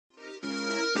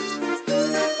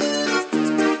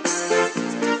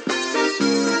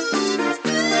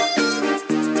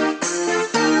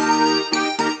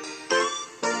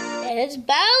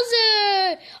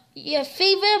your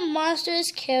favorite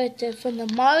monstrous character from the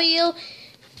Mario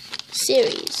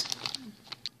series.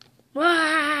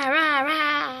 Rah, rah,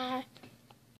 rah.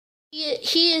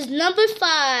 He is number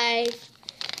 5.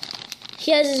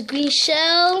 He has his green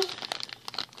shell,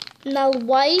 not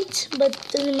white, but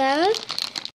doesn't matter.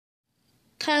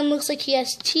 Kind of looks like he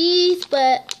has teeth,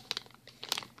 but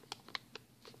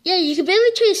yeah, you can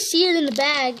barely try to see it in the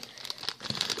bag.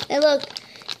 And look,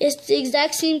 it's the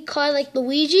exact same car like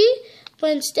Luigi,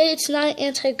 but instead it's not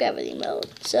anti-gravity mode.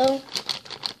 So,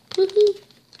 woohoo!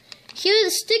 Here are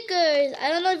the stickers. I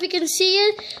don't know if you can see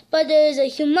it, but there's a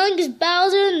humongous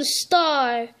Bowser and a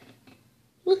star.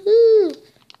 Woohoo!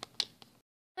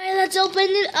 Alright, let's open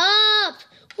it up.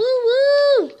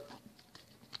 Woo-woo!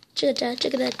 Check it out,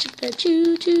 check it out, check it out,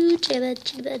 choo-choo, check it out,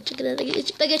 check it out, check it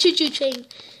out, like a choo-choo train.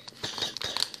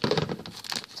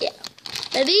 Yeah.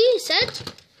 Ready, set?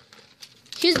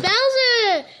 Here's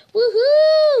Bowser!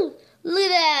 Woohoo! Look at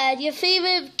that, your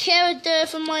favorite character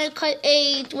from Mario Kart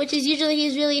 8, which is usually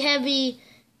he's really heavy.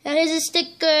 Now here's his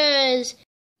stickers.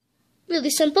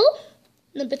 Really simple.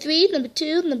 Number 3, number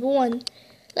 2, number 1.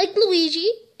 Like Luigi,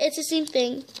 it's the same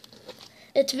thing.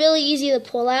 It's really easy to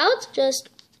pull out, just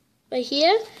right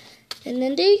here. And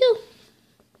then there you go.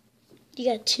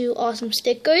 You got 2 awesome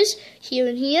stickers, here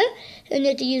and here. And you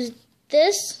have to use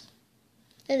this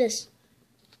and this.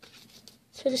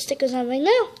 That's what the stickers on right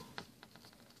now.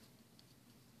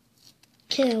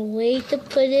 Can't wait to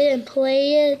put it and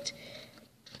play it.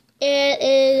 And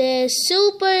it is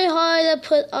super hard to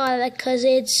put on because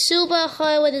it's super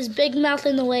hard with his big mouth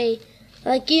in the way.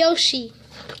 Like Yoshi.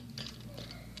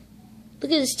 Look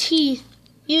at his teeth.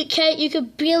 You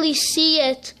could barely see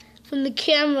it from the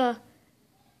camera.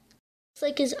 It's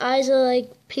like his eyes are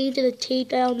like painted or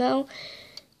taped, I don't know.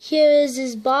 Here is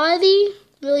his body,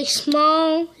 really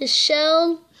small. His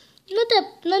shell,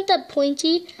 not that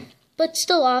pointy, but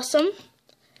still awesome.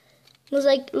 Looks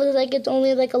like it's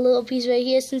only like a little piece right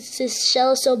here. Since his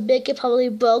shell is so big, it probably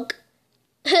broke.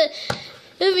 It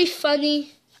would be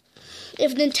funny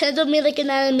if Nintendo made like an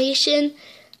animation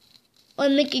or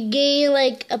make a game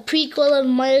like a prequel of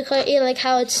Mario Kart 8, like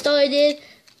how it started.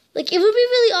 Like, it would be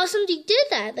really awesome if they did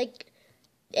that. Like,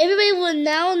 everybody will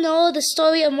now know the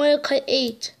story of Mario Kart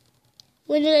 8.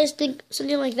 Wouldn't you guys think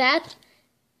something like that?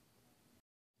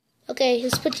 Okay,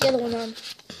 let's put the other one on.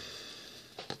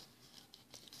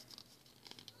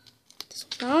 This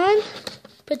one on.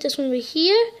 Put this one right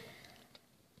here.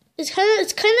 It's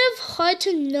kind of hard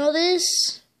to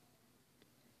notice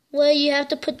where you have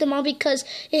to put them on because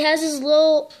it has this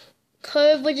little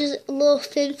curve which is a little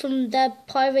thin from that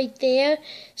part right there.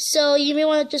 So you may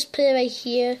want to just put it right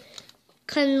here.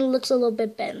 Kind of looks a little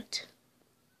bit bent.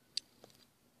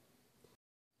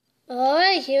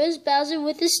 Alright, here is Bowser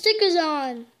with his stickers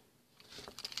on.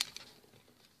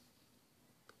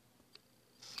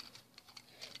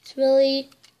 It's really,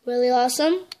 really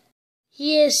awesome.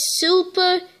 He is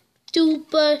super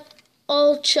duper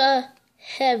ultra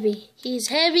heavy. He's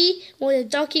heavy more than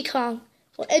Donkey Kong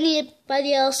or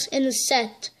anybody else in the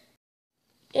set.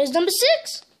 Here's number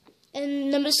 6. And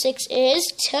number 6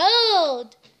 is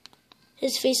Toad.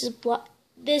 His face is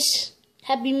this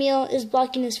Happy Meal is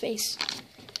blocking his face.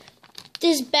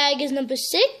 This bag is number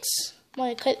 6.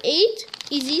 Mario Kart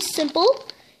 8. Easy, simple.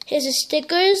 Here's his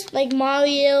stickers like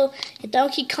Mario and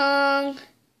Donkey Kong.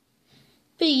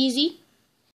 Pretty easy.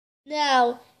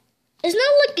 Now, it's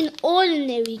not like an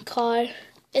ordinary car.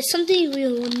 It's something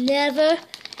you'll never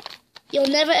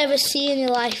ever see in your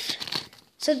life.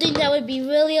 Something that would be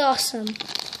really awesome.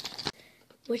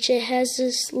 Which it has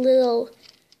this little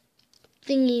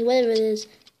thingy, whatever it is.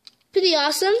 Pretty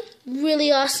awesome.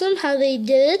 Really awesome how they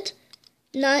did it.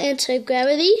 Not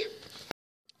anti-gravity.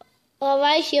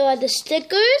 Alright, here are the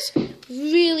stickers.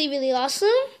 Really, really awesome.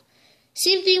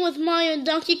 Same thing with Mario and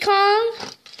Donkey Kong.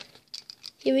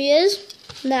 Here he is.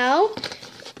 Now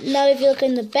if you look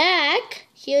in the back,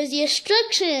 here's the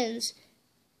instructions.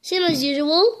 Same as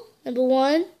usual. Number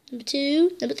 1, number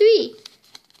 2, number 3.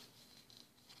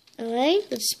 Alright,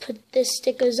 let's put the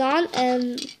stickers on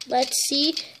and let's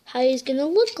see how he's gonna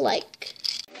look like.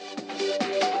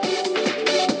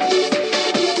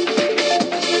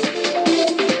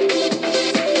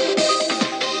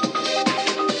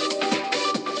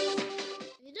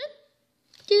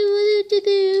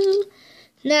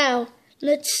 Now,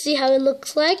 let's see how it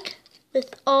looks like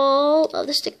with all of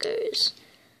the stickers.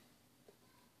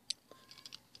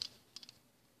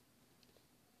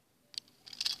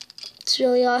 It's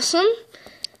really awesome.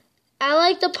 I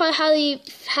like the part how they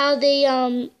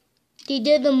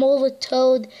did the mold with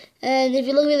Toad, and if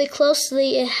you look really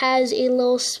closely, he has a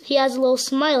little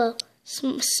smile.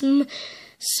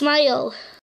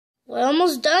 We're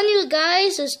almost done, you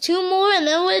guys. There's 2 more and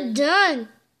then we're done.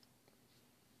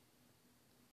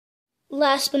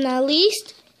 Last but not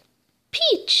least,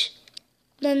 Peach,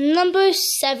 the number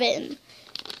 7.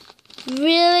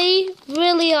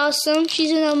 Really awesome.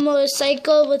 She's in a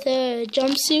motorcycle with her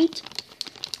jumpsuit.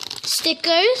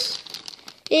 Stickers.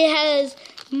 It has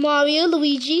Mario,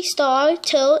 Luigi, Star,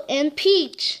 Toad, and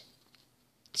Peach.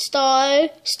 Star,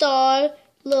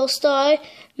 little star.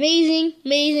 Amazing,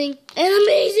 and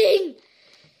amazing.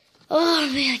 Oh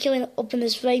man, I can't wait to open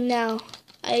this right now.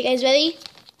 Are you guys ready?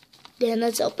 Then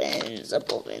let's open.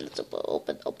 Open.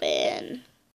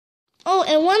 Oh,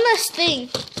 and one last thing.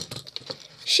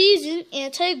 She's in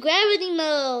anti-gravity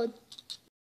mode.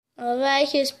 Alright,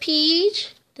 here's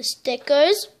Peach. The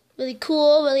stickers. Really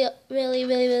cool.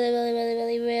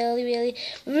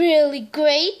 Really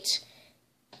great.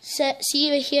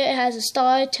 See right here, it has a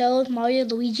star, Toad, Mario,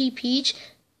 Luigi, Peach.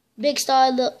 Big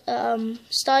star,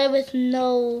 star with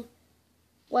no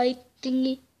white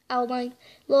thingy outline.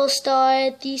 Little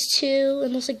star, these 2.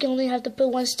 It looks like you only have to put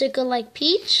 1 sticker like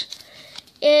Peach.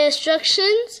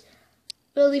 Instructions.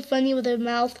 Really funny with her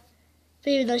mouth.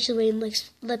 But even though she's wearing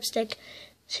lipstick.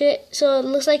 So it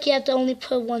looks like you have to only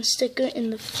put 1 sticker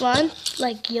in the front,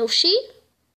 like Yoshi.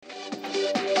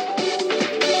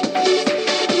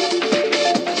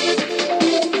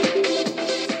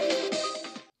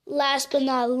 Last but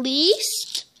not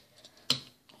least,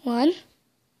 1.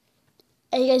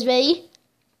 Are you guys ready?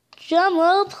 Drum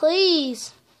roll,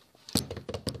 please.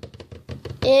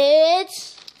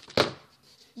 It's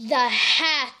the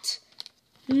hat,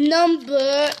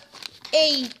 number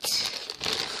 8.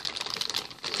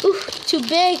 Ooh, too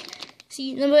big.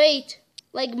 See, number 8,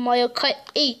 like Mario Kart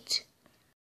 8.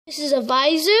 This is a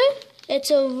visor. It's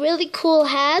a really cool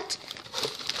hat,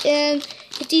 and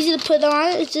it's easy to put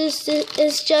on. It's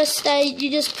just that you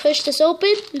just push this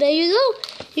open. And there you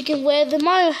go. You can wear the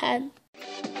Mario hat. I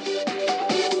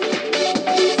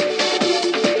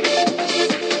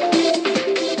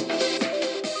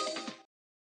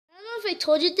don't know if I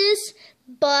told you this,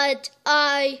 but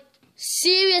I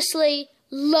seriously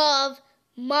love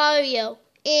Mario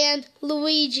and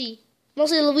Luigi.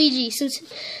 Mostly Luigi, since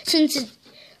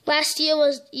last year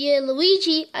was year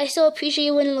Luigi, I still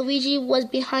appreciate when Luigi was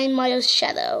behind Mario's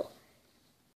shadow.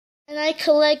 And I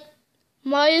collect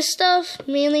Mario stuff,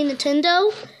 mainly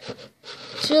Nintendo.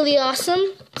 It's really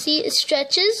awesome. See, it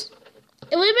stretches.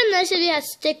 It would have been nice if you had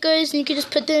stickers and you could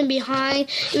just put them behind.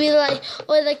 It would be like,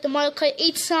 or like the Mario Kart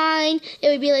 8 sign. It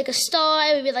would be like a star.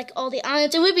 It would be like all the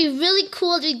irons. It would be really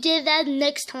cool if we did that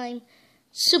next time.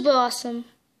 Super awesome.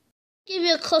 Give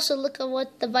you a closer look at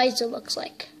what the visor looks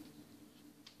like.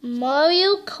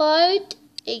 Mario Kart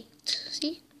 8.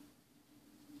 See?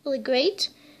 Really great.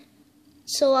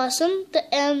 So awesome. The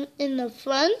M in the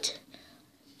front.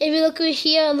 If you look right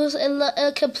here,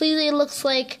 it completely looks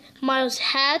like Mario's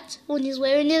hat when he's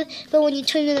wearing it. But when you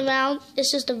turn it around,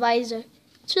 it's just a visor.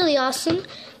 It's really awesome.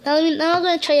 Now I'm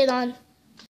going to try it on.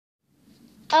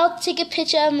 I'll take a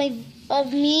picture of me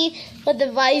with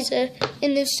the visor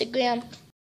in Instagram.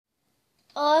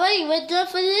 Alright, we're done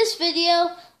for this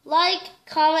video. Like,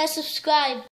 comment,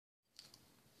 subscribe.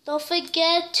 Don't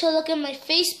forget to look at my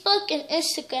Facebook and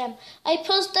Instagram. I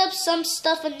post up some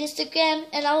stuff on Instagram,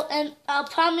 and I'll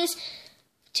promise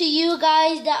to you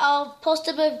guys that I'll post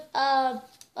up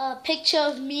a picture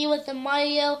of me with the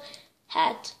Mario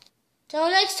hat. Till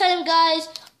next time, guys.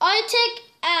 RTECH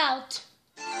out.